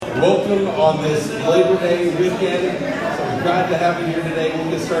Welcome on this Labor Day weekend. So we're glad to have you here today. We'll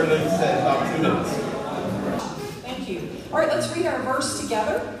get started in about 2 minutes. Thank you. All right, let's read our verse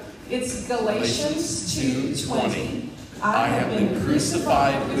together. It's Galatians 2:20. I have been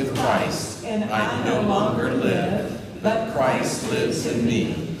crucified with Christ, and I no longer live, but Christ lives in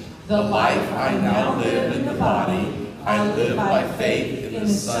me. The life I now live in the body, I live by faith in the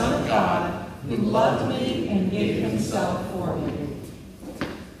Son of God, who loved me and gave himself for me.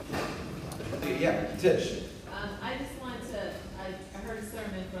 Yeah, Tish. I just wanted to, I heard a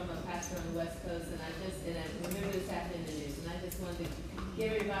sermon from a pastor on the West Coast, and I remember this happened in the news, and I just wanted to give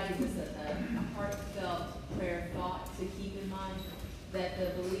everybody just a heartfelt prayer thought to keep in mind that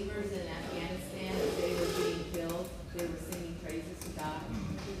the believers in Afghanistan, as they were being killed, they were singing praises to God.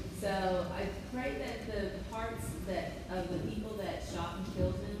 So I pray that the hearts of the people that shot and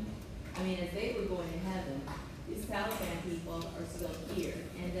killed them, I mean, as they were going to heaven, these Taliban people are still here,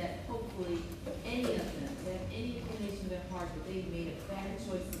 and that hopefully any of them that have any inclination of their heart that they've made a bad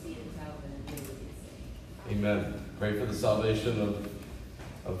choice to be in the Taliban, and they will be saved. Amen. Pray for the salvation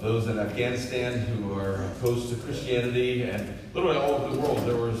of those in Afghanistan who are opposed to Christianity, and literally all over the world.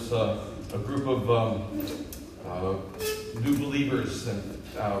 There was a group of new believers and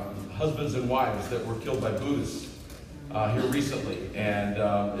husbands and wives that were killed by Buddhists here recently, and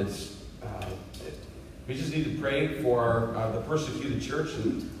we just need to pray for the persecuted church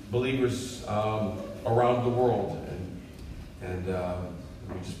and believers around the world, and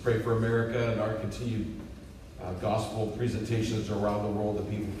we just pray for America and our continued gospel presentations around the world that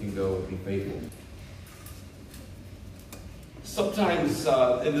people can go and be faithful. Sometimes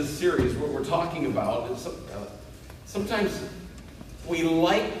in this series, what we're talking about is sometimes we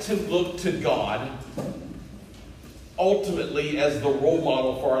like to look to God ultimately as the role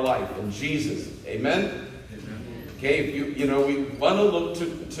model for our life, and Jesus. Amen? Amen. Okay, if we want to look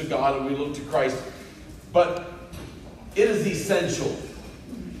to God and we look to Christ, but it is essential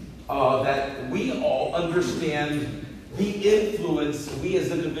that we all understand the influence we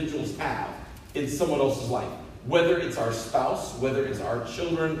as individuals have in someone else's life. Whether it's our spouse, whether it's our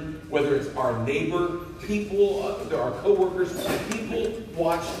children, whether it's our neighbor, people, our co-workers, people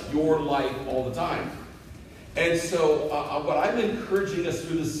watch your life all the time. And so what I'm encouraging us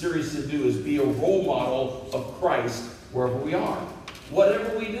through this series to do is be a role model of Christ wherever we are,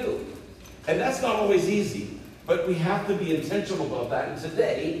 whatever we do. And that's not always easy, but we have to be intentional about that. And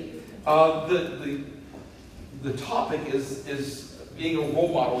today, the topic is being a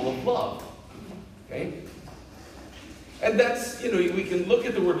role model of love. Okay? And that's, we can look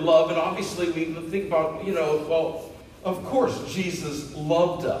at the word love, and obviously we think about, well, of course, Jesus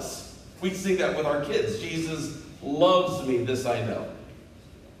loved us. We sing that with our kids. Jesus loves me, this I know.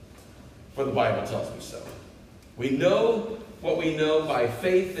 For the Bible tells me so. We know what we know by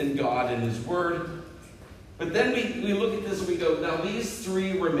faith in God and His Word. But then we look at this and we go, now these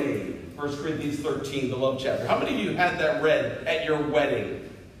three remain. 1 Corinthians 13, the love chapter. How many of you had that read at your wedding?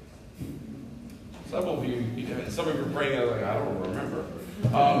 Some of you are praying, like, I don't remember.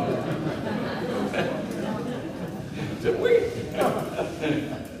 Did we?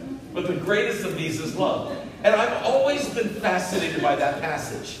 But the greatest of these is love. And I've always been fascinated by that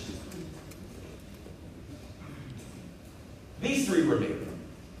passage. These three remain.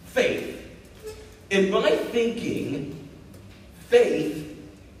 Faith. In my thinking, faith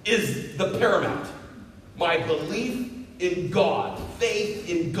is the paramount. My belief in God, faith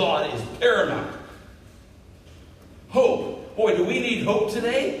in God is paramount. Hope. Boy, do we need hope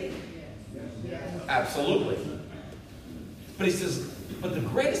today? Yes. Absolutely. But he says, but the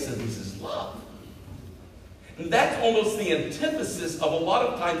greatest of these is love. And that's almost the antithesis of a lot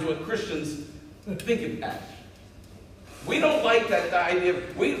of times what Christians think it as. We don't like that idea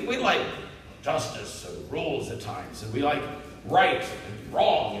of, we like justice and rules at times, and we like right and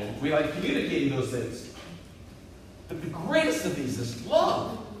wrong, and we like communicating those things. But the greatest of these is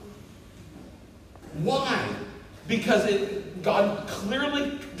love. Why? Because God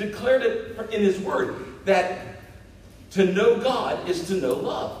clearly declared it in His Word that to know God is to know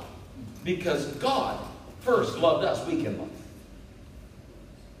love. Because God first loved us, we can love.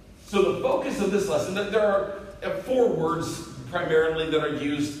 So the focus of this lesson, there are 4 words primarily that are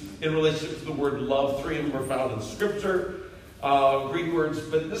used in relationship to the word love. 3 of them are found in Scripture, Greek words,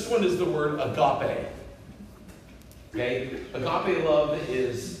 but this one is the word agape. Okay? Agape love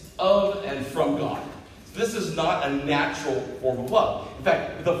is of and from God. This is not a natural form of love. In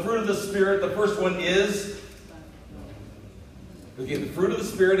fact, the fruit of the Spirit, the first one is, okay, the fruit of the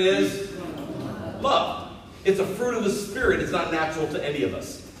Spirit is love. It's a fruit of the Spirit. It's not natural to any of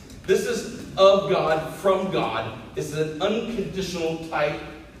us. This is of God, from God. It's an unconditional type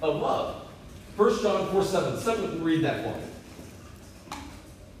of love. 1 John 4:7. Someone read that for me.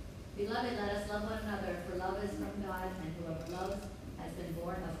 Beloved, let us love one another, for love is from God, and whoever loves has been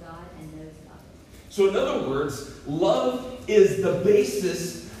born of God and knows God. So in other words, love is the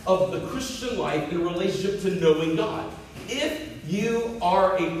basis of the Christian life in relationship to knowing God. If you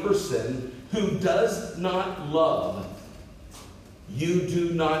are a person who does not love, you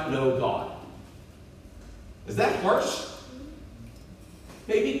do not know God. Is that harsh?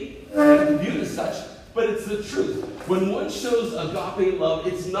 Maybe viewed as such, but it's the truth. When one shows agape love,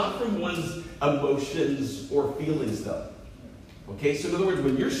 it's not from one's emotions or feelings, though. Okay, so in other words,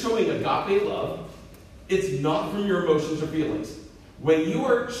 when you're showing agape love, it's not from your emotions or feelings. When you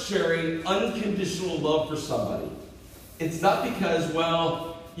are sharing unconditional love for somebody, it's not because,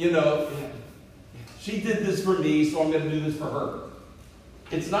 well, you know, she did this for me, so I'm going to do this for her.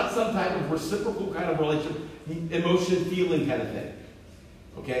 It's not some type of reciprocal kind of relationship, emotion, feeling kind of thing.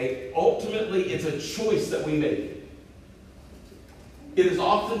 Okay? Ultimately, it's a choice that we make. It is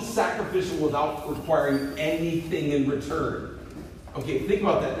often sacrificial without requiring anything in return. Okay, think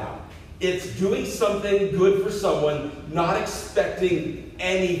about that now. It's doing something good for someone, not expecting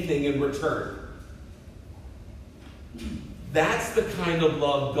anything in return. That's the kind of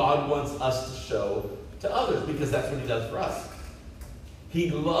love God wants us to show to others, because that's what he does for us. He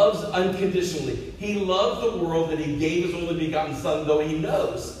loves unconditionally. He loved the world that he gave his only begotten Son, though he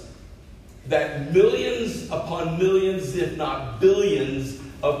knows that millions upon millions, if not billions,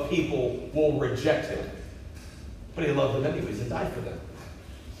 of people will reject him. But he loved them anyways and died for them.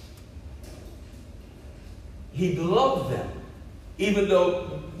 He loved them, even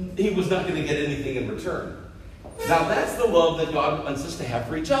though he was not going to get anything in return. Now that's the love that God wants us to have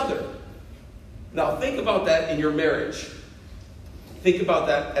for each other. Now think about that in your marriage. Think about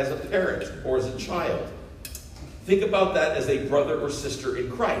that as a parent or as a child. Think about that as a brother or sister in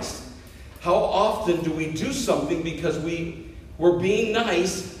Christ. How often do we do something because we're being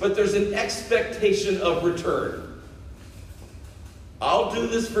nice, but there's an expectation of return? I'll do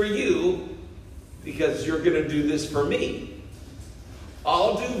this for you because you're going to do this for me.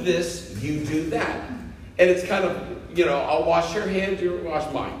 I'll do this, you do that. And it's kind of, you know, I'll wash your hand, you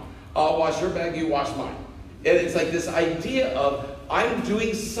wash mine. I'll wash your bag, you wash mine. And it's like this idea of I'm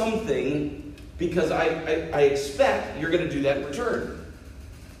doing something because I expect you're going to do that in return.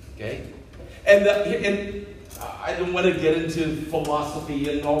 Okay? And I don't want to get into philosophy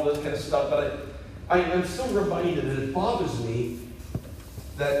and all this kind of stuff, but I'm still reminded, and it bothers me,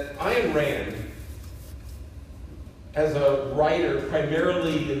 that Ayn Rand, as a writer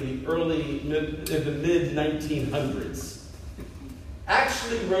primarily in the mid-1900s,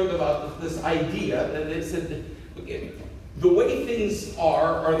 actually wrote about this idea that it said, okay, the way things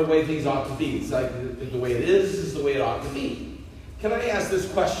are the way things ought to be. It's like the way it is the way it ought to be. Can I ask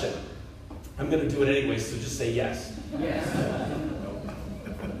this question? I'm going to do it anyway, so just say yes. Yes.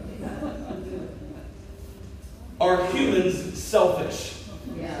 Are humans selfish?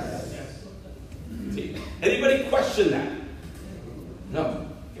 Yes. See, anybody question that? No.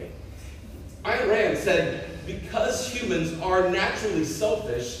 Okay. Ayn Rand said, because humans are naturally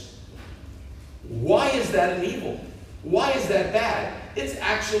selfish, why is that an evil? Why is that bad? It's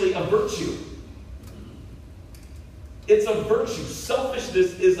actually a virtue. It's a virtue.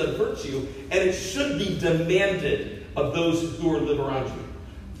 Selfishness is a virtue, and it should be demanded of those who live around you.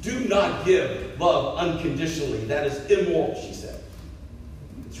 Do not give love unconditionally. That is immoral, she said.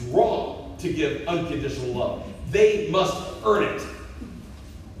 It's wrong to give unconditional love. They must earn it.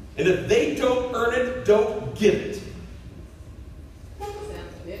 And if they don't earn it, don't give it.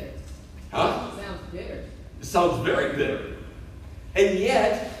 Sounds bitter. Huh? Sounds bitter. It sounds very bitter. And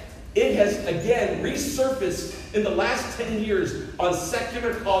yet, it has, again, resurfaced in the last 10 years on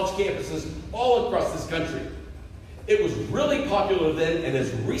secular college campuses all across this country. It was really popular then and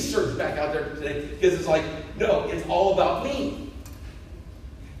has resurged back out there today because it's like, no, it's all about me.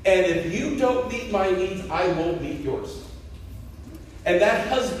 And if you don't meet my needs, I won't meet yours. And that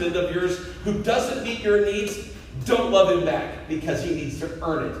husband of yours who doesn't meet your needs, don't love him back because he needs to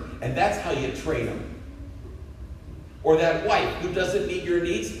earn it. And that's how you train him. Or that wife who doesn't meet your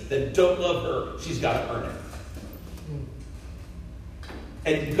needs, then don't love her. She's got to earn it.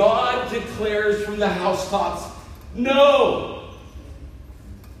 And God declares from the housetops, no!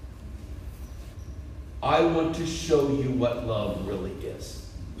 I want to show you what love really is.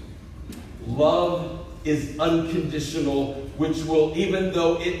 Love is unconditional, which will, even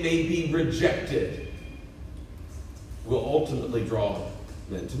though it may be rejected, will ultimately draw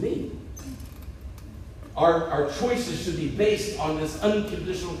men to me. Our choices should be based on this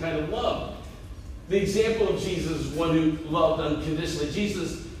unconditional kind of love. The example of Jesus is one who loved unconditionally.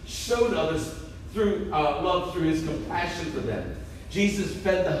 Jesus showed others through love through his compassion for them. Jesus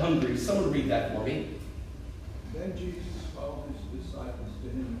fed the hungry. Someone read that for me. Then Jesus called his disciples to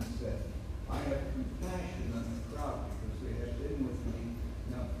him and said, I have compassion on the crowd because they have been with me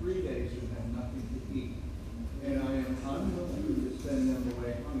now 3 days and have nothing to eat. And I am unwilling to send them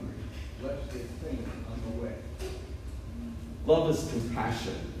away hungry, lest they faint on the way. Love is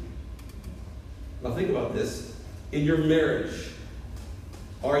compassion. Now think about this. In your marriage,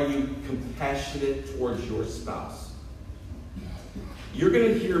 are you compassionate towards your spouse? You're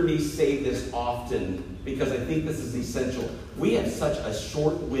going to hear me say this often because I think this is essential. We have such a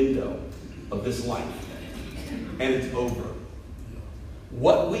short window of this life, and it's over.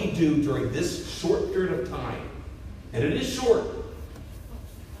 What we do during this short period of time, and it is short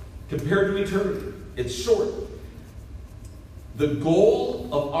compared to eternity, it's short. The goal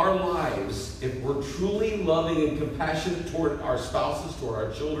of our lives, if we're truly loving and compassionate toward our spouses, toward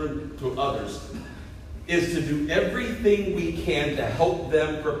our children, to others, is to do everything we can to help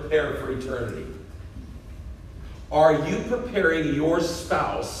them prepare for eternity. Are you preparing your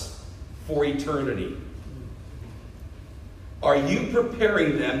spouse for eternity? Are you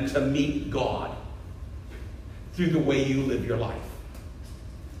preparing them to meet God through the way you live your life?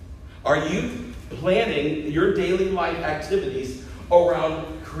 Are you planning your daily life activities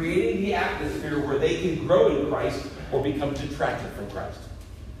around creating the atmosphere where they can grow in Christ or become detracted from Christ?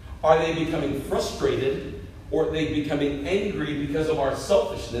 Are they becoming frustrated, or are they becoming angry because of our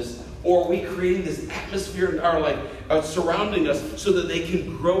selfishness? Or are we creating this atmosphere in our life surrounding us so that they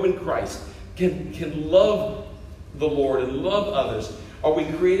can grow in Christ, can love the Lord and love others? Are we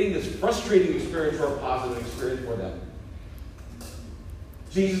creating this frustrating experience or a positive experience for them?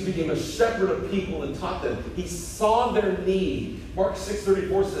 Jesus became a shepherd of people and taught them. He saw their need. Mark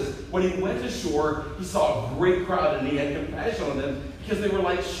 6:34 says, when he went ashore, he saw a great crowd and he had compassion on them because they were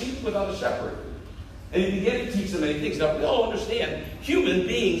like sheep without a shepherd. And he began to teach them many things. Now, we all understand human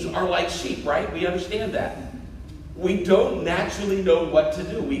beings are like sheep, right? We understand that. We don't naturally know what to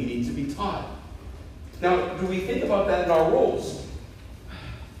do. We need to be taught. Now, do we think about that in our roles?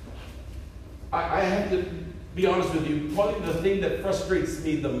 I have to be honest with you, probably the thing that frustrates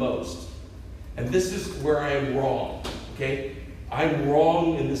me the most, and this is where I am wrong, okay? I'm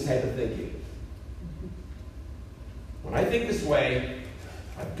wrong in this type of thinking. When I think this way,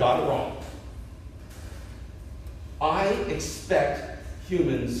 I've got it wrong. I expect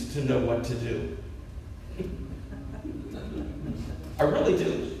humans to know what to do. I really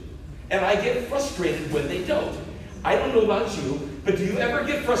do. And I get frustrated when they don't. I don't know about you, but do you ever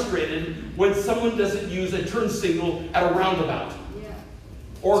get frustrated when someone doesn't use a turn signal at a roundabout? Yeah.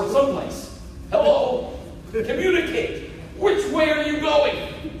 Or someplace? Hello? Communicate. Which way are you going?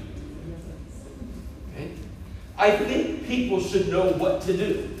 Okay. I think people should know what to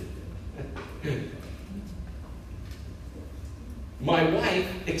do. My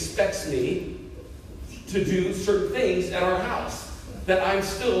wife expects me to do certain things at our house that I'm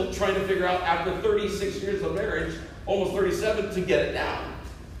still trying to figure out after 36 years of marriage, almost 37, to get it down.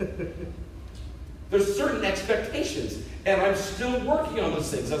 There's certain expectations, and I'm still working on those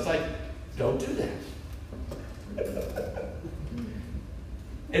things. I was like, don't do that.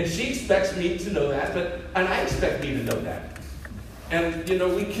 And she expects me to know that, and I expect me to know that. And,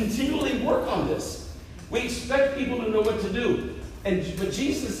 we continually work on this. We expect people to know what to do. But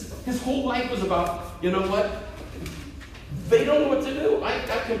Jesus, his whole life was about, you know what? They don't know what to do. I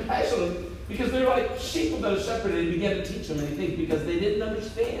got compassion on them because they're like sheep without a shepherd, and he began to teach them many things because they didn't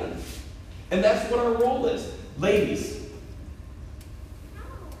understand. And that's what our role is. Ladies,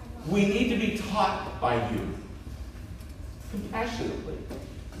 we need to be taught by you. Compassionately,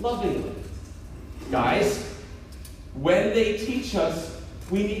 lovingly. Guys, when they teach us,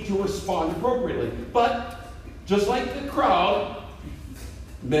 we need to respond appropriately. But just like the crowd,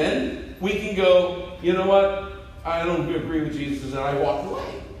 men, we can go, you know what? I don't agree with Jesus, and I walk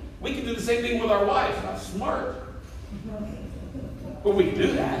away. We can do the same thing with our wives. Not smart. But we can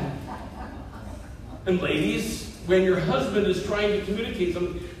do that. And ladies, when your husband is trying to communicate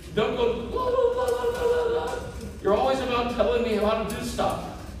something, don't go, blah, blah, blah, blah, blah, blah. You're always about telling me how to do stuff.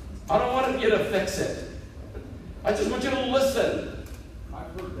 I don't want you to fix it. I just want you to listen.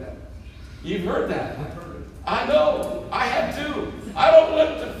 I've heard that. You've heard that. I've heard it. I know. I have too. I don't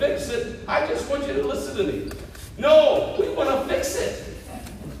want to fix it. I just want you to listen to me. No, we want to fix it.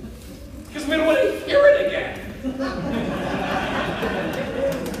 Because we don't want to hear it again.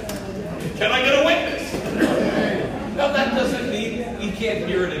 Can I get a witness? Now that doesn't mean you can't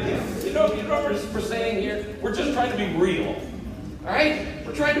hear it again. You know what we're saying here? We're just trying to be real. All right?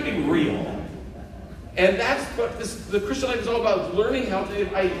 We're trying to be real. And that's what the Christian life is all about, learning how to,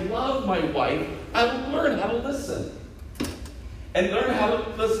 if I love my wife, I will learn how to listen. And learn how to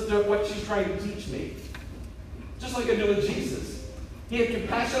listen to what she's trying to teach me. Just like I do with Jesus. He had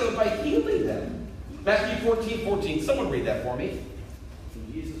compassion by healing them. Matthew 14:14. Someone read that for me.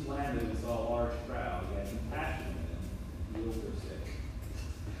 When Jesus landed and saw a large crowd, he had compassion on them, healed their sick.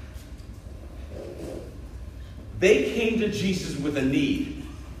 They came to Jesus with a need.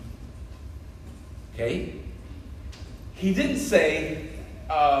 Okay? He didn't say,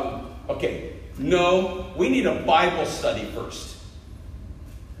 okay, no, we need a Bible study first.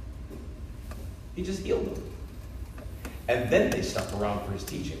 He just healed them. And then they stuck around for his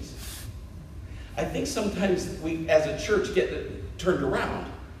teachings. I think sometimes we, as a church, get turned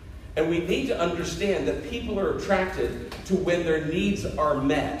around. And we need to understand that people are attracted to when their needs are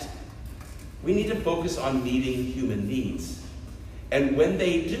met. We need to focus on meeting human needs. And when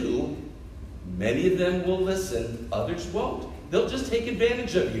they do, many of them will listen, others won't. They'll just take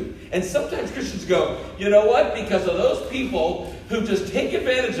advantage of you. And sometimes Christians go, you know what? Because of those people who just take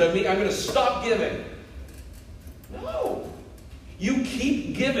advantage of me, I'm going to stop giving. No. You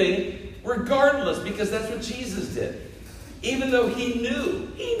keep giving regardless, because that's what Jesus did. Even though he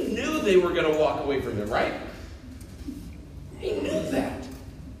knew they were going to walk away from him, right? He knew that.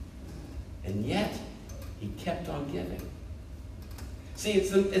 And yet, he kept on giving. See,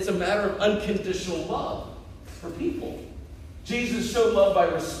 it's a matter of unconditional love for people. Jesus showed love by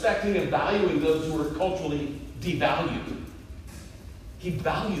respecting and valuing those who were culturally devalued. He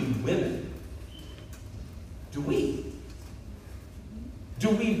valued women. Do we? Do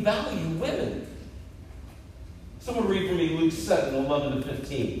we value women? Someone read for me Luke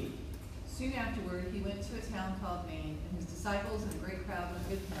 7:11-15. Soon afterward, he went to a town called Nain, and his disciples and a great crowd went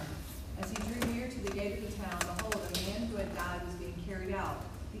with him. As he drew near to the gate of the town, behold, a man who had died was being carried out,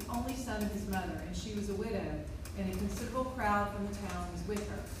 the only son of his mother, and she was a widow, and a considerable crowd from the town was with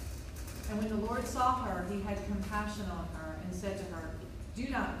her. And when the Lord saw her, he had compassion on her, and said to her, "Do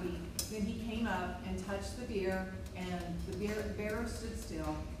not weep." Then he came up and touched the bier, and the bearer stood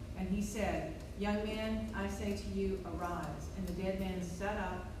still. And he said, "Young man, I say to you, arise." And the dead man sat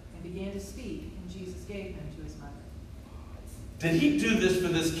up and began to speak, and Jesus gave him to his mother. Did he do this for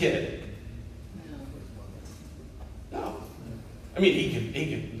this kid? No. I mean, he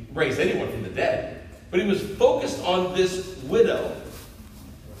could raise anyone from the dead. But he was focused on this widow.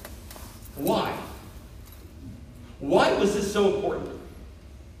 Why? Why was this so important?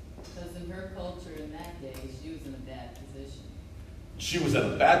 Because in her culture in that day, she was in a bad position. She was in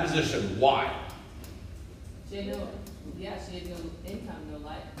a bad position. Why? She had no income, no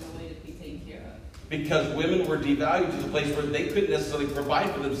life, no way to be taken care of. Because women were devalued to the place where they couldn't necessarily provide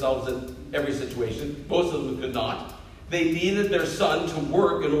for themselves in every situation. Most of them could not. They needed their son to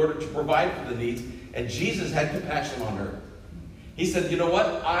work in order to provide for the needs. And Jesus had compassion on her. He said, you know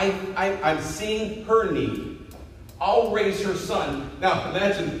what? I'm seeing her need. I'll raise her son. Now,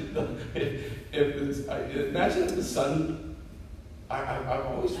 imagine imagine the son. I've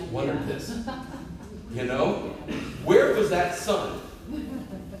always wondered this. You know? Where was that son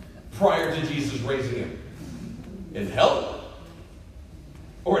prior to Jesus raising him? In hell?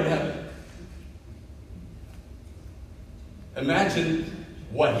 Or in heaven? Imagine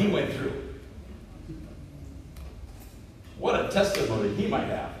what he went through. What a testimony he might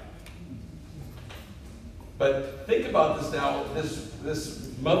have. But think about this now.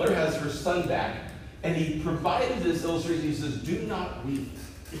 This mother has her son back, and he provided this illustration. He says, do not weep.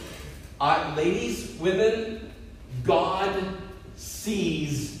 Ladies, women, God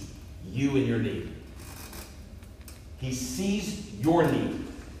sees you and your need. He sees your need.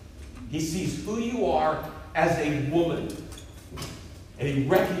 He sees who you are as a woman. And he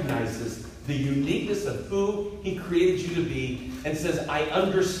recognizes the uniqueness of who he created you to be and says, I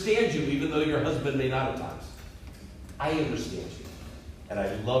understand you even though your husband may not at times. I understand you. And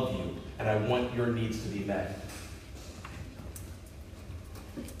I love you. And I want your needs to be met.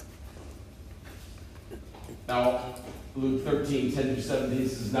 Now, Luke 13:10-17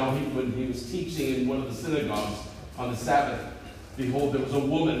 says, now when he was teaching in one of the synagogues on the Sabbath, behold, there was a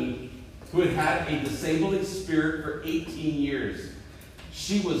woman who had had a disabling spirit for 18 years.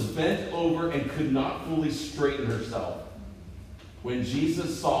 She was bent over and could not fully straighten herself. When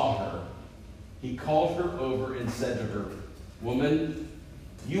Jesus saw her, he called her over and said to her, woman,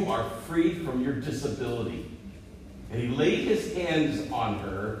 you are freed from your disability. And he laid his hands on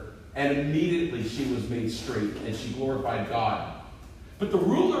her, and immediately she was made straight, and she glorified God. But the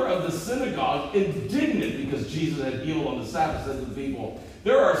ruler of the synagogue, indignant because Jesus had healed on the Sabbath, said to the people,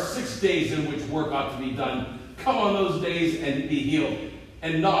 there are 6 days in which work ought to be done. Come on those days and be healed.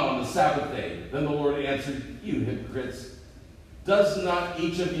 and not on the Sabbath day. Then the Lord answered, you hypocrites, does not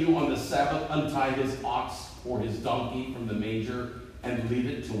each of you on the Sabbath untie his ox or his donkey from the manger and lead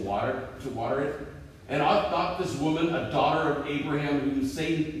it to water it? And ought not this woman, a daughter of Abraham, whom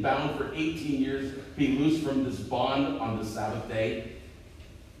Satan bound for 18 years, be loosed from this bond on the Sabbath day?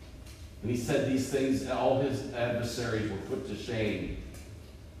 And he said these things, and all his adversaries were put to shame.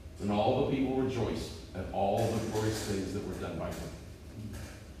 And all the people rejoiced at all the glorious things that were done by him.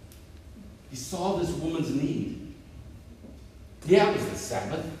 He saw this woman's need. Yeah, it was the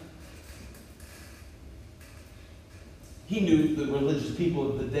Sabbath. He knew the religious people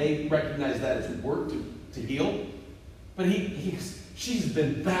of the day recognized that as work to heal. But she's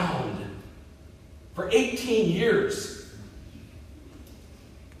been bound for 18 years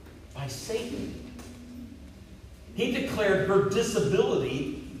by Satan. He declared her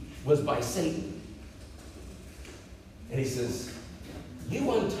disability was by Satan. And he says,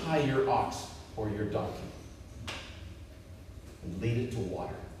 you untie your ox or your donkey and lead it to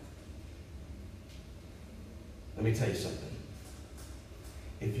water. Let me tell you something.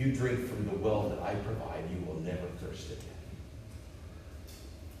 If you drink from the well that I provide, you will never thirst again.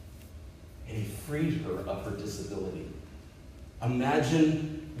 And he freed her of her disability.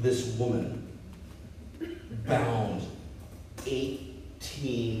 Imagine this woman bound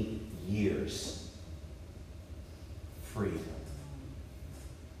 18 years. Freed.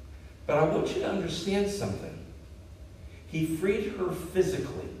 But I want you to understand something. He freed her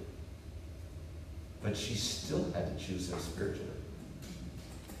physically, but she still had to choose him spiritually.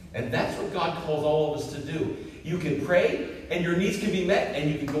 And that's what God calls all of us to do. You can pray, and your needs can be met, and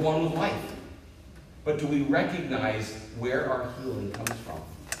you can go on with life. But do we recognize where our healing comes from?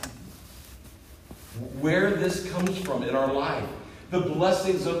 Where this comes from in our life? The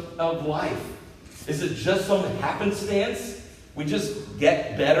blessings of life. Is it just some happenstance? We just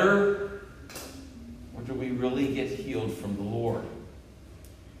get better? Or do we really get healed from the Lord?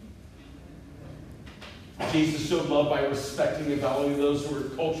 Jesus showed love by respecting and valuing those who were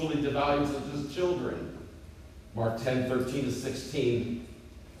culturally devalued, such as children. Mark 10:13-16.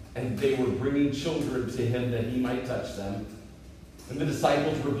 And they were bringing children to him that he might touch them. And the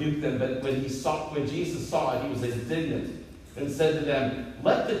disciples rebuked them, but when Jesus saw it, he was indignant and said to them,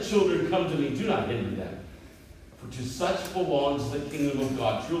 let the children come to me, do not hinder them. For to such belongs the kingdom of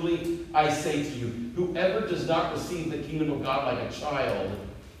God. Truly, I say to you, whoever does not receive the kingdom of God like a child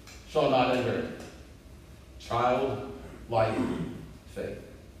shall not enter it. Childlike faith.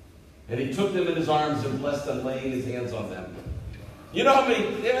 And he took them in his arms and blessed them, laying his hands on them. You know how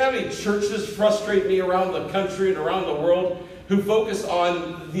many churches frustrate me around the country and around the world who focus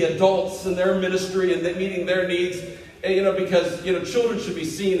on the adults and their ministry and meeting their needs, and, because children should be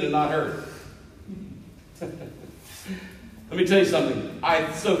seen and not heard. Let me tell you something.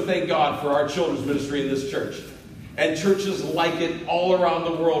 I so thank God for our children's ministry in this church and churches like it all around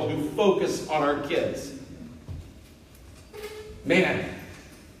the world who focus on our kids. Man,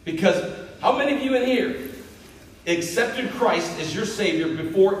 because how many of you in here accepted Christ as your Savior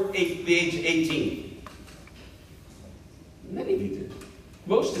before the age of 18? Many of you did.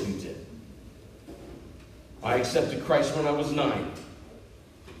 Most of you did. I accepted Christ when I was 9.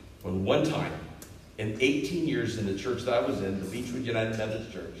 When one time, in 18 years in the church that I was in, the Beechwood United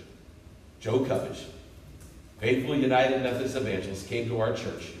Methodist Church, Joe Cuppage, faithful United Methodist evangelist, came to our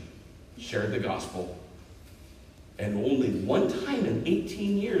church, shared the gospel, and only one time in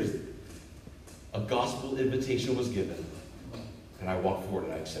 18 years, a gospel invitation was given. And I walked forward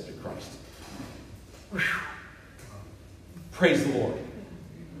and I accepted Christ. Whew. Praise the Lord.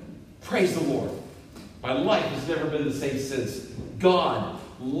 Praise the Lord. My life has never been the same since. God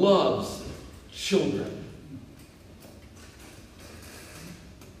loves children.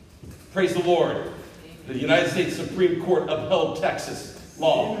 Praise the Lord. The United States Supreme Court upheld Texas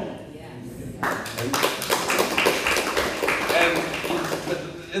law. And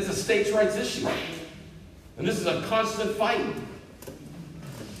it's a states' rights issue. And this is a constant fight.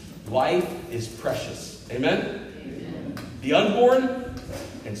 Life is precious. Amen? Amen? The unborn,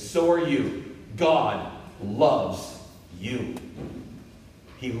 and so are you. God loves you.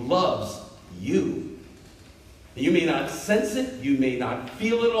 He loves you. You may not sense it. You may not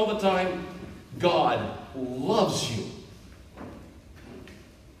feel it all the time. God loves you.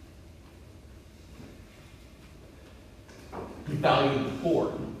 He valued the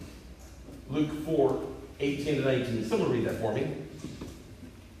poor. Luke 4:18-19. Someone read that for me.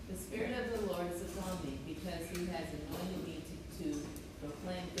 The Spirit of the Lord is upon me, because he has anointed me to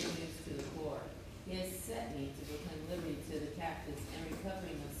proclaim good news to the poor. He has set me to proclaim liberty to the captives and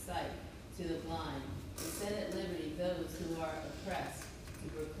recovering of sight to the blind, to set at liberty those who are oppressed, to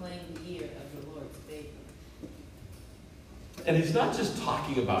proclaim the year of the Lord's favor. And he's not just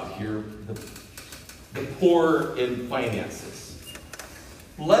talking about here the poor in finances.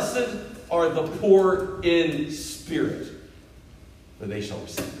 Blessed are the poor in spirit, for they shall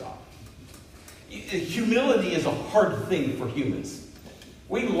receive God. Humility is a hard thing for humans.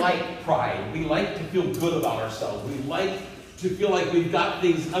 We like pride. We like to feel good about ourselves. We like to feel like we've got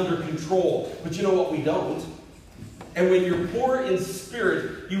things under control. But you know what? We don't. And when you're poor in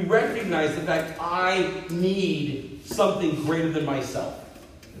spirit, you recognize the fact, I need something greater than myself.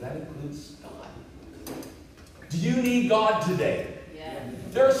 And that includes God. Do you need God today? Yeah.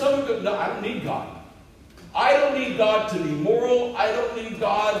 There are some who go, no, I don't need God. I don't need God to be moral. I don't need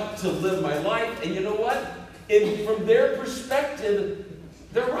God to live my life. And you know what? From their perspective,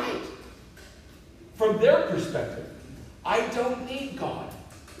 they're right. From their perspective, I don't need God.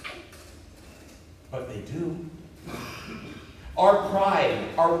 But they do. Our pride,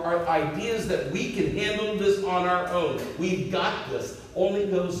 our ideas that we can handle this on our own, we've got this, only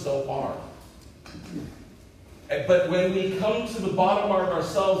goes so far. But when we come to the bottom of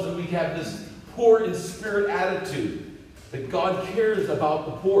ourselves and we have this poor in spirit attitude, that God cares about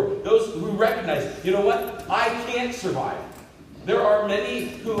the poor, those who recognize, you know what? I can't survive. There are many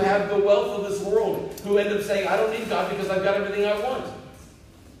who have the wealth of this world who end up saying, I don't need God because I've got everything I want.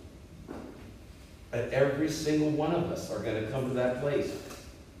 And every single one of us are going to come to that place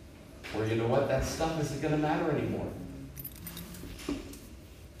where, you know what, that stuff isn't going to matter anymore.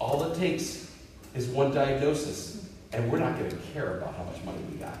 All it takes is one diagnosis, and we're not going to care about how much money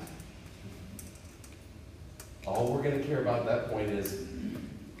we got. All we're going to care about at that point is,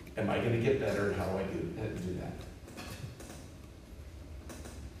 am I going to get better, and how do I do that?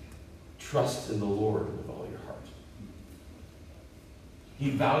 Trust in the Lord with all your heart. He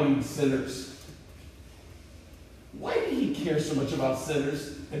valued sinners. Why did he care so much about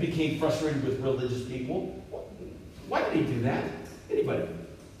sinners and became frustrated with religious people? Why did he do that? Anybody?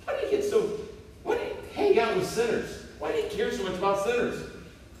 Why did he hang out with sinners? Why did he care so much about sinners?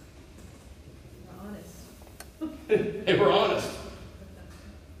 They're honest. They were honest.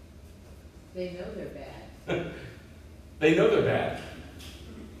 They know they're bad. They know they're bad.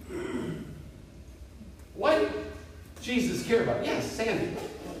 Why did Jesus care about it? Yes, Sandy.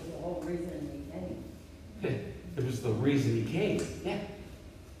 That's the whole reason he came. It was the reason he came. Yeah.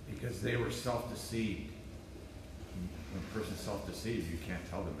 Because they were self-deceived. When a person's self-deceived, you can't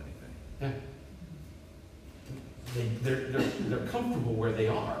tell them anything. Yeah. They're comfortable where they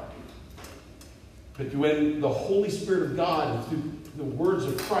are. But when the Holy Spirit of God, through the words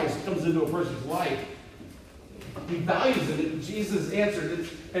of Christ, comes into a person's life, he values it. And Jesus answered it.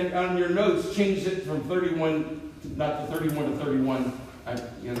 And on your notes, changed it from 31, not to 31 to 31,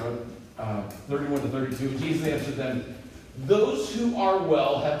 31 to 32. Jesus answered them, those who are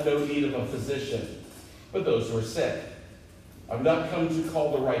well have no need of a physician, but those who are sick. I've not come to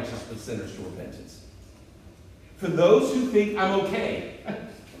call the righteous, but sinners to repentance. For those who think I'm okay,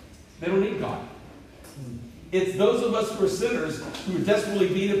 they don't need God. It's those of us who are sinners who desperately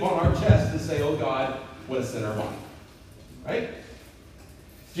beat upon our chest and say, oh God, what a sinner am I. Right?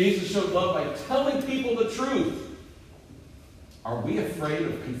 Jesus showed love by telling people the truth. Are we afraid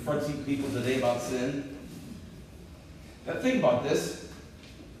of confronting people today about sin? Now think about this.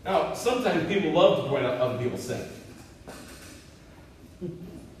 Now, sometimes people love to point out other people's sin.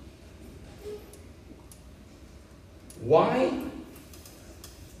 Why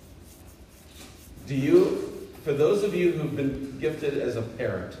do you, for those of you who've been gifted as a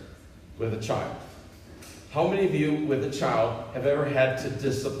parent with a child, how many of you with a child have ever had to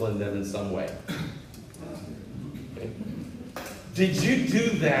discipline them in some way? Okay. Did you do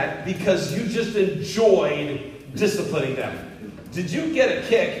that because you just enjoyed disciplining them? Did you get a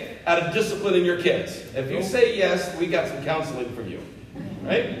kick out of disciplining your kids? If you say yes, we got some counseling for you.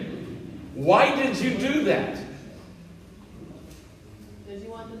 Right? Why did you do that? Because you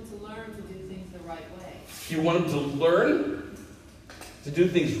want them to learn to do things the right way. You want them to learn to do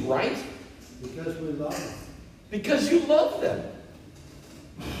things right? Because we love them. Because you love them.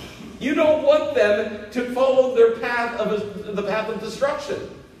 You don't want them to follow their path the path of destruction.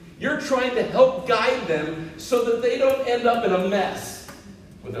 You're trying to help guide them so that they don't end up in a mess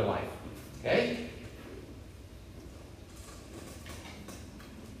with their life. Okay?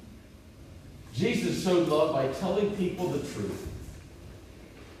 Jesus showed love by telling people the truth.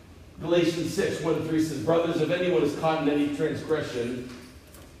 Galatians 6, 1-3 says, brothers, if anyone is caught in any transgression,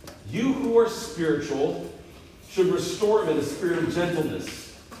 you who are spiritual should restore him in a spirit of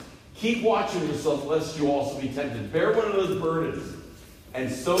gentleness. Keep watching yourself, lest you also be tempted. Bear one another's burdens,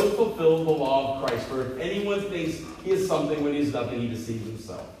 and so fulfill the law of Christ. For if anyone thinks he is something when he is nothing, he deceives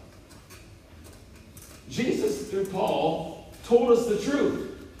himself. Jesus, through Paul, told us the truth.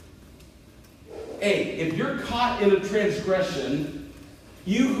 Hey, if you're caught in a transgression,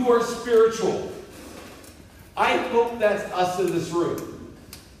 you who are spiritual, I hope that's us in this room.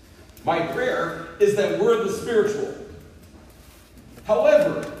 My prayer is that we're the spiritual.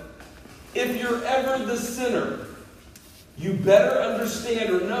 However, if you're ever the sinner, you better understand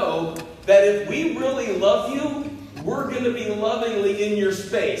or know that if we really love you, we're going to be lovingly in your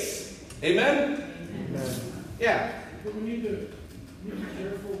space. Amen? Amen. Yeah. But we need to be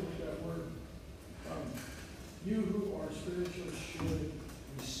careful with that word. You who are spiritual should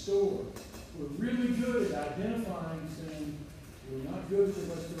restore. We're really good at identifying sin. We're not good at the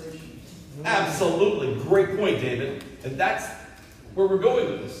restoration. Absolutely. Great point, David. And that's where we're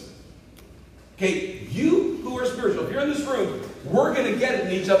going with this. Okay, you who are spiritual, if you're in this room, we're going to get it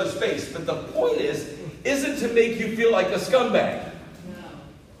in each other's face. But the point isn't to make you feel like a scumbag.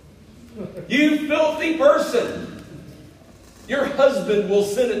 No. You filthy person. Your husband will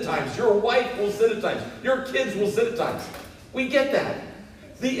sin at times. Your wife will sin at times. Your kids will sin at times. We get that.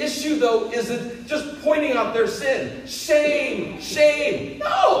 The issue, though, isn't just pointing out their sin. Shame, shame.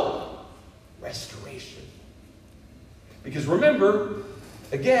 No. Restoration. Because remember,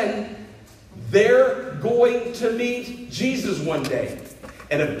 again, they're going to meet Jesus one day.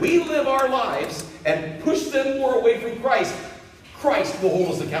 And if we live our lives and push them more away from Christ, Christ will hold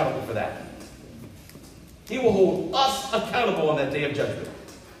us accountable for that. He will hold us accountable on that day of judgment.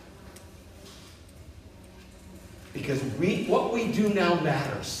 Because what we do now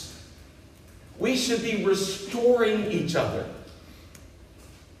matters. We should be restoring each other.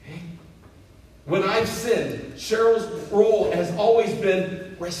 When I've sinned, Cheryl's role has always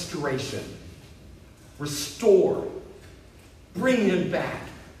been restoration. Restore. Bring him back.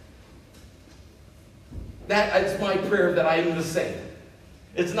 That is my prayer, that I am the same.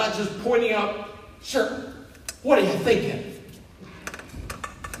 It's not just pointing out, sure, what are you thinking?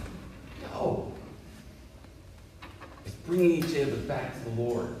 No. It's bringing each other back to the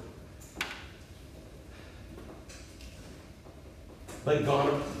Lord. Let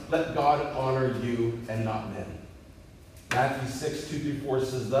God honor you and not men. Matthew 6:2-4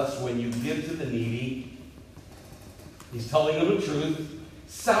 says, thus, when you give to the needy, he's telling them the truth,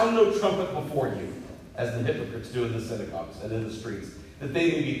 sound no trumpet before you, as the hypocrites do in the synagogues and in the streets, that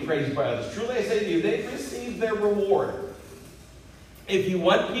they may be praised by others. Truly I say to you, they've received their reward. If you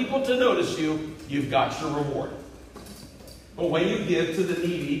want people to notice you, you've got your reward. But when you give to the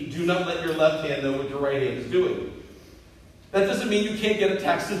needy, do not let your left hand know what your right hand is doing. That doesn't mean you can't get a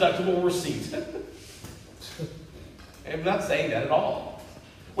tax-deductible receipt. I'm not saying that at all.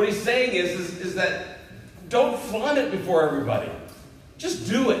 What he's saying is that don't flaunt it before everybody. Just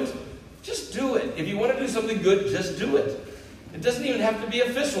do it. Just do it. If you want to do something good, just do it. It doesn't even have to be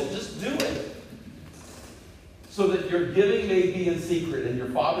official. Just do it. So that your giving may be in secret, and your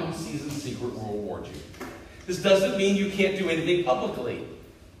Father who sees in secret will reward you. This doesn't mean you can't do anything publicly.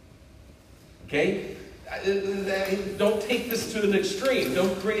 Okay? Don't take this to an extreme.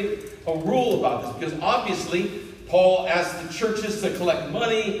 Don't create a rule about this, because obviously Paul asked the churches to collect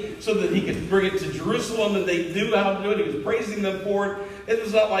money so that he could bring it to Jerusalem, and they knew how to do it. He was praising them for it. It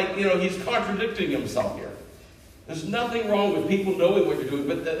was not like, he's contradicting himself here. There's nothing wrong with people knowing what you're doing,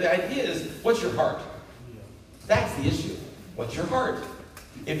 but the idea is, what's your heart? That's the issue. What's your heart?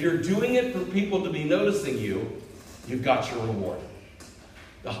 If you're doing it for people to be noticing you, you've got your reward.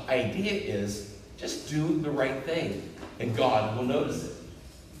 The idea is, just do the right thing, and God will notice it.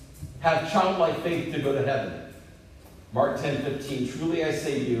 Have childlike faith to go to heaven. Mark 10:15, truly I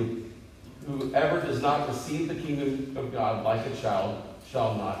say to you, whoever does not receive the kingdom of God like a child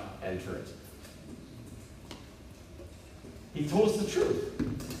shall not enter it. He told us the truth.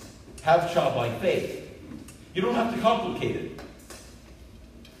 Have childlike faith. You don't have to complicate it.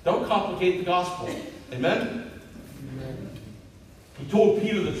 Don't complicate the gospel. Amen? Amen. He told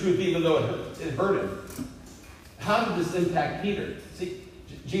Peter the truth even though it hurt him. How did this impact Peter? See,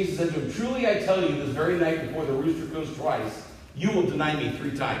 Jesus said to him, truly I tell you, this very night before the rooster crows twice, you will deny me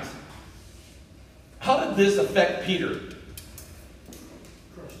 3 times. How did this affect Peter?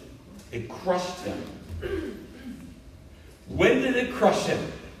 It crushed him. When did it crush him?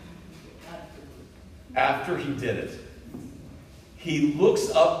 After he did it. He looks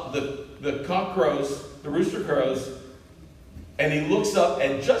up, the cock crows, the rooster crows, and he looks up,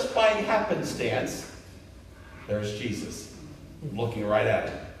 and just by happenstance, there's Jesus looking right at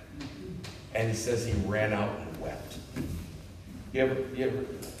him. And he says he ran out and wept. You ever,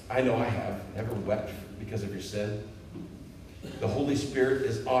 I know I have, ever wept because of your sin? the Holy Spirit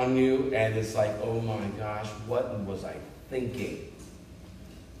is on you, and it's like, oh my gosh, what was I thinking?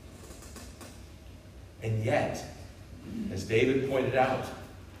 And yet, as David pointed out,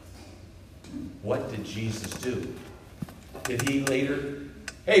 what did Jesus do? Did he later,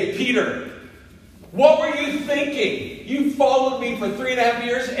 hey, Peter, what were you thinking? You followed me for 3.5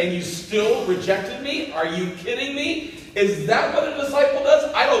 years and you still rejected me? Are you kidding me? Is that what a disciple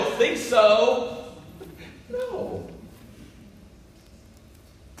does? I don't think so. No.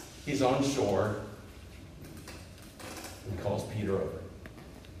 He's on shore. He calls Peter over.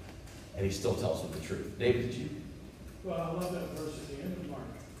 And he still tells him the truth. David, did you? Well, I love that verse at the end of Mark.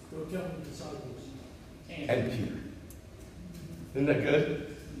 Go tell the disciples. And Peter. Isn't that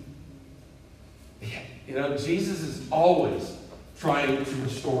good? Yeah. You know, Jesus is always trying to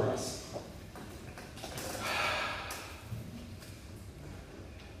restore us.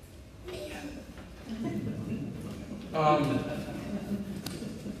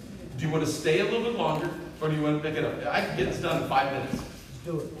 Do you want to stay a little bit longer, or do you want to pick it up? I can get this done in 5 minutes. Let's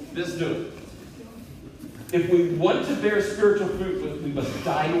do it. Let's do it. If we want to bear spiritual fruit, we must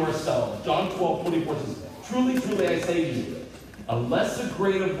die to ourselves. John 12:24 says, truly, truly, I say to you, unless a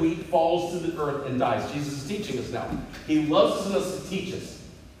grain of wheat falls to the earth and dies. Jesus is teaching us now. He loves us to teach us.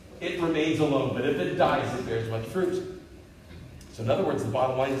 It remains alone, but if it dies, it bears much fruit. So in other words, the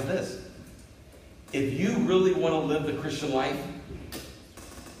bottom line is this. If you really want to live the Christian life,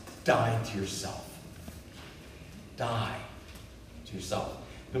 die to yourself. Die to yourself.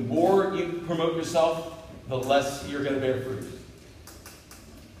 The more you promote yourself, the less you're going to bear fruit.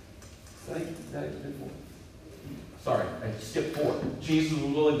 Sorry, I skipped 4. Jesus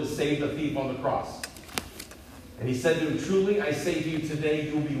was willing to save the thief on the cross. And he said to him, truly, I say to you, today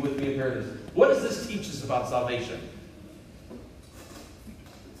you will be with me in paradise. What does this teach us about salvation?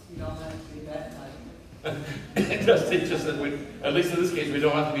 You don't have to be baptized. It does teach us that at least in this case, we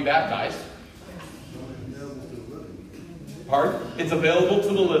don't have to be baptized. Pardon? It's available to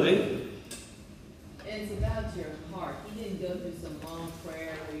the living. And it's about your heart. He didn't go through some long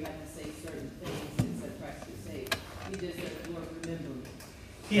prayer where you have to say certain things and said Christ is saved. He just said, Lord, remember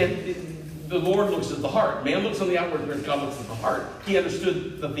me. The Lord looks at the heart. Man looks on the outward appearance. God looks at the heart. He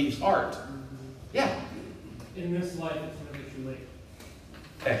understood the thief's heart. Yeah. In this life, it's never too late.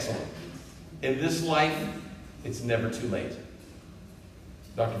 Excellent. In this life, it's never too late.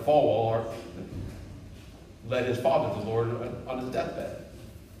 Dr. Falwell led his father to the Lord on his deathbed.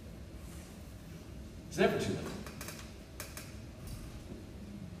 It's never too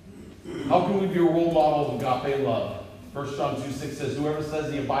late. How can we be a role model of agape love? 1 John 2:6 says, whoever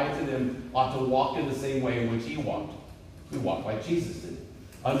says he abides in him ought to walk in the same way in which he walked. We walk like Jesus did.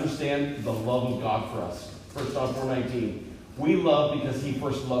 Understand the love of God for us. 1 John 4:19. We love because he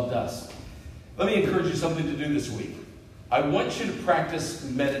first loved us. Let me encourage you something to do this week. I want you to practice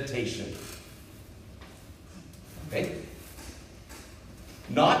meditation. Okay?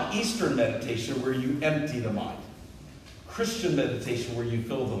 Not Eastern meditation where you empty the mind. Christian meditation where you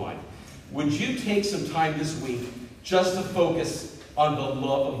fill the mind. Would you take some time this week just to focus on the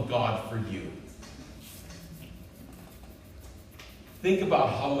love of God for you? Think about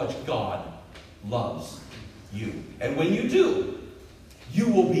how much God loves you. And when you do, you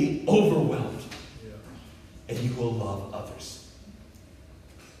will be overwhelmed. And you will love others.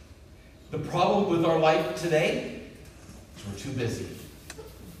 The problem with our life today is we're too busy.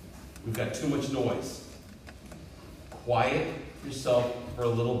 We've got too much noise. Quiet yourself for a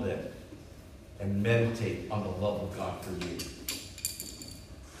little bit and meditate on the love of God for you.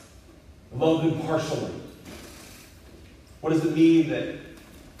 Love impartially. What does it mean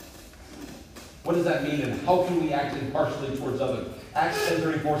what does that mean, and how can we act impartially towards others? Acts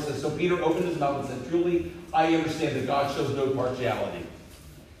 10:34 says, so Peter opened his mouth and said, truly, I understand that God shows no partiality.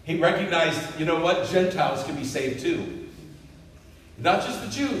 He recognized, you know what? Gentiles can be saved too. Not just the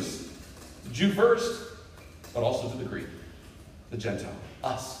Jews. The Jew first, but also to the Greek. The Gentile.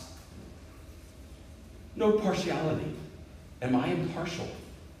 Us. No partiality. Am I impartial?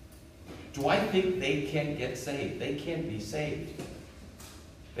 Do I think they can't get saved? They can't be saved.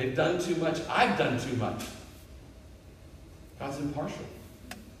 They've done too much. I've done too much. God's impartial.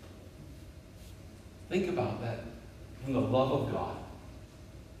 Think about that from the love of God.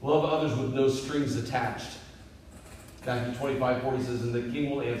 Love others with no strings attached. Matthew 25:40 says, and the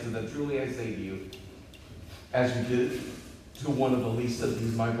king will answer that truly I say to you, as you did it to one of the least of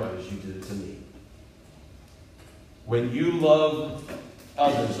these my brothers, you did it to me. When you love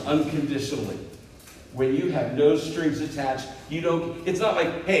others unconditionally, when you have no strings attached, it's not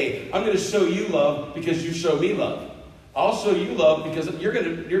like, hey, I'm going to show you love because you show me love. I'll show you love because you're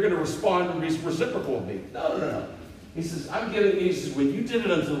going to respond and be reciprocal with me. No. He says, he says, when you did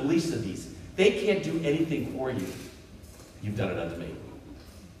it unto the least of these, they can't do anything for you. You've done it unto me.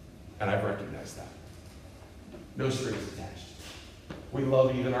 And I've recognized that. No strings attached. We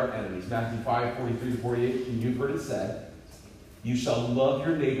love even our enemies. Matthew 5, 43 to 48, and you've heard it said, you shall love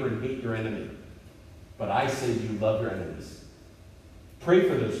your neighbor and hate your enemy. But I say to you, love your enemies. Pray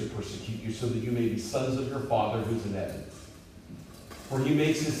for those who persecute you, so that you may be sons of your Father who's in heaven. For he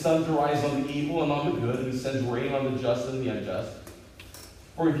makes his sun to rise on the evil and on the good, and he sends rain on the just and the unjust.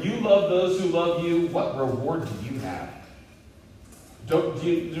 For if you love those who love you, what reward do you have?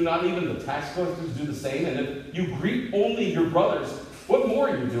 Do not even the tax collectors do the same? And if you greet only your brothers, what more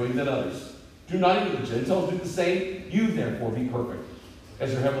are you doing than others? Do not even the Gentiles do the same? You therefore be perfect,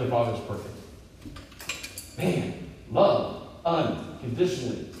 as your heavenly Father is perfect. Man, love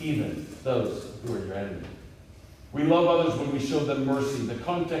unconditionally even those who are your enemy. We love others when we show them mercy. The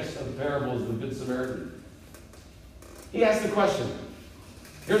context of the parable is the Good Samaritan. He asked the question.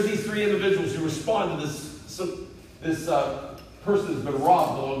 Here's these three individuals who respond to this person who's been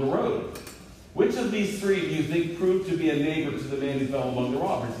robbed along the road. Which of these three do you think proved to be a neighbor to the man who fell among the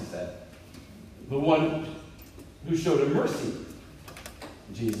robbers, he said? The one who showed him mercy.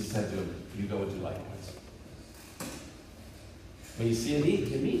 Jesus said to him, you go and do likewise. When you see a need,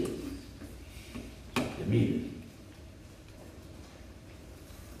 you meet it. You meet it.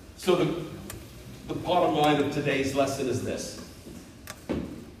 So the bottom line of today's lesson is this.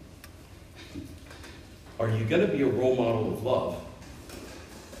 Are you going to be a role model of love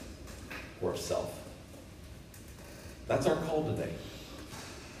or of self? That's our call today.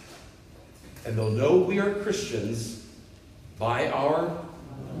 And they'll know we are Christians by our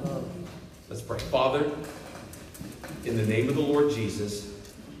love. Let's pray. Father, in the name of the Lord Jesus,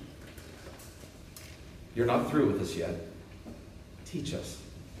 you're not through with us yet. Teach us.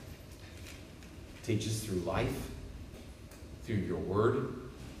 Teach us through life, through your word.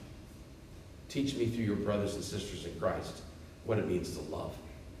 Teach me through your brothers and sisters in Christ what it means to love.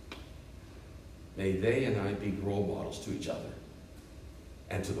 May they and I be role models to each other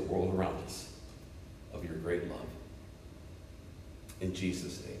and to the world around us of your great love. In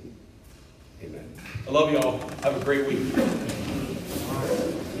Jesus' name, amen. I love you all. Have a great week.